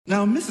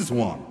Now, Mrs.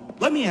 Wong,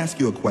 let me ask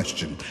you a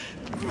question.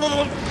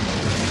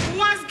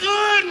 What's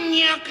good,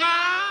 Nyaka?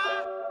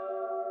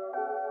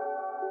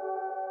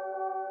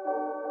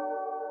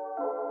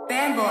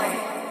 Fanboy.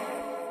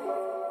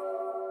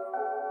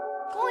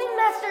 Coin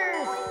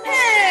Masters!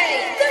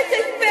 Hey, this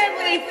is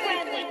family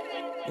friendly.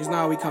 It's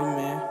now we coming,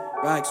 man.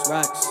 Racks.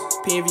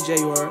 PNV,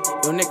 you heard.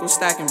 Yo, Nick was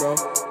stacking, bro.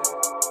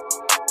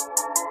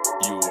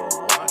 You are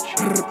watching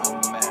a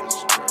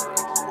master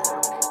at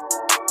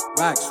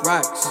work.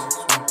 Racks.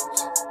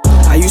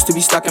 I used to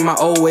be stuck in my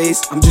old ways.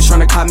 I'm just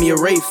trying to cop me a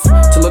Wraith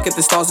to look at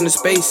the stars in the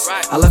space.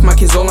 I left my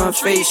kids all on her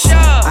face.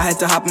 I had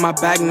to hop in my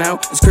bag now.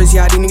 It's crazy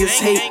how these niggas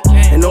hate,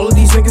 and all of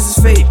these niggas is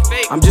fake.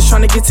 I'm just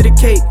trying to get to the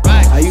cake.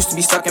 I used to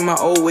be stuck in my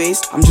old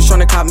ways. I'm just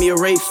trying to cop me a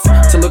Wraith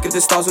to look at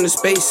the stars in the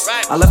space.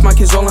 I left my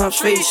kids all on her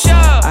face.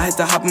 I had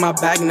to hop in my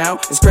bag now.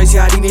 It's crazy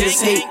how these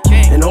niggas hate,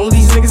 and all of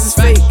these niggas is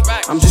fake.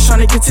 I'm just trying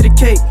to get to the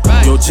cake.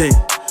 Yo, Jay,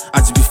 I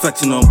just be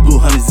flexing on blue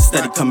honeys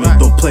instead of coming,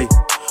 don't play.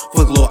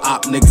 Fuck little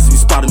op niggas, we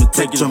spot them and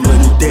take it, jump a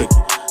new day.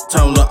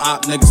 Turn little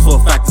op niggas for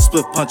a fact to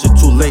split punch it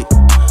too late.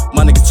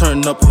 My niggas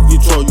turn up if you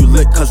troll, you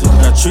lit, cause it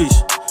got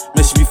trees.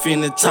 Man, she be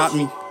feeling to top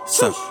me,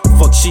 so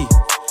fuck she.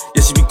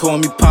 Yeah, she be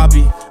calling me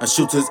Poppy. I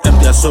shoot till it's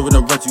empty, I serve it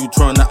a rental, you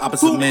throwing the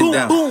opposite man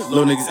down.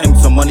 Little niggas empty,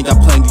 some money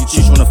got plenty, you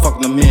cheat, you wanna fuck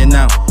with a man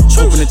now.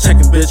 Open and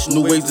checking, bitch,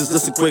 new waves, just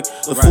listen quick.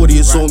 The 40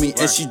 is on me,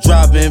 and she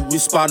driving, we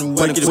spotting,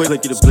 wedding quick.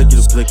 Blicky.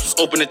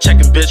 Open and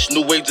checking, bitch,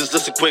 new waves, just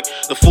listen quick.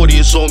 The 40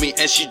 is on me,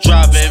 and she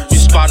driving, we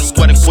spotting,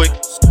 wedding quick.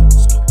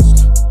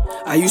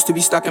 I used to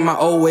be stuck in my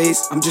old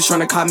ways. I'm just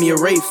trying to cop me a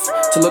Wraith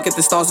to look at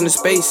the stars in the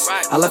space.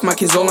 I left my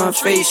kids all on her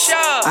face.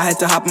 I had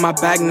to hop in my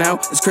bag now.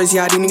 It's crazy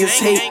how these niggas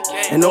hate,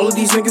 and all of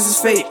these niggas is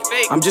fake.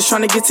 I'm just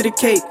trying to get to the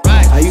cake.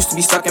 I used to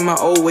be stuck in my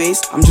old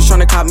ways. I'm just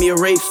trying to cop me a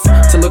Wraith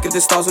to look at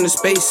the stars in the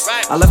space.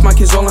 I left my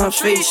kids all on her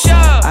face.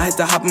 I had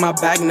to hop in my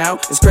bag now.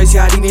 It's crazy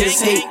how these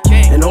niggas hate,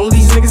 and all of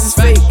these niggas is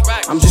fake.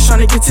 I'm just trying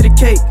to get to the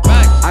cake.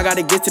 I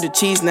gotta get to the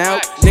cheese now.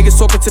 Niggas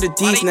talking to the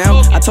D's now.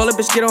 I told her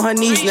bitch get on her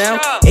knees now.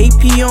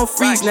 AP on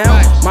freeze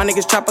now. My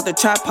niggas trap out the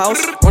trap house.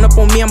 Run up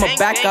on me, I'ma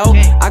back out.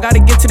 I gotta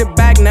get to the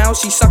bag now.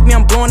 She suck me,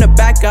 I'm blowing her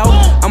back out.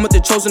 I'm with the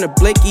chosen of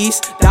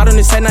Blickies. Doubt on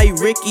his head, now you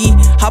Ricky.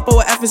 Hop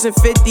over F's and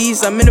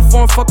 50s. I'm in the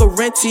form, fuck a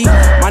renty.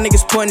 My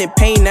niggas putting in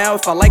pain now.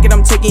 If I like it,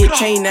 I'm taking your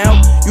chain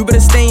now. You better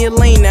stay in your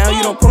lane now.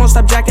 You don't put on,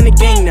 stop jacking the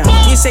gang now.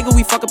 Me and Sega,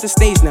 we fuck up the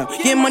stage now.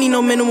 Getting money,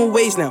 no minimum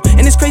wage now.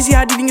 And it's crazy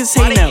how these niggas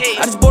hate now.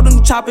 I just bought a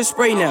new chopper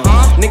spray now.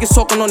 Niggas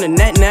talking on the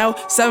net now.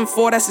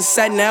 7-4, that's a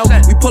set now.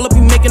 We pull up,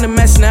 we making a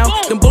mess now.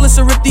 Them bullets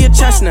will rip through your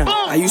chest now.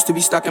 I used to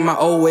be stuck in my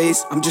old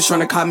ways. I'm just trying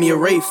to cop me a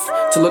Wraith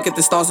to look at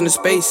the stars in the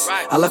space.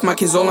 I left my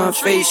kids all on her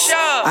face.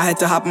 I had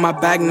to hop in my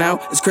bag now.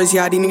 It's crazy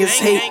how these niggas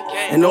hate,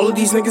 and all of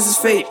these niggas is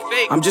fake.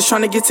 I'm just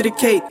trying to get to the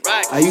cake.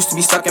 I used to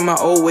be stuck in my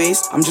old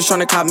ways. I'm just trying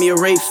to cop me a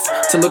Wraith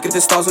to look at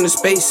the stars in the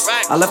space.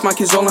 I left my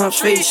kids all on her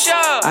face.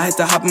 I had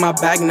to hop in my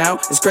bag now.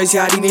 It's crazy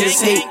how these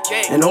niggas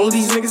hate, and all of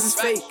these niggas is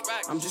fake.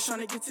 I'm just trying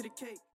to get to the cake.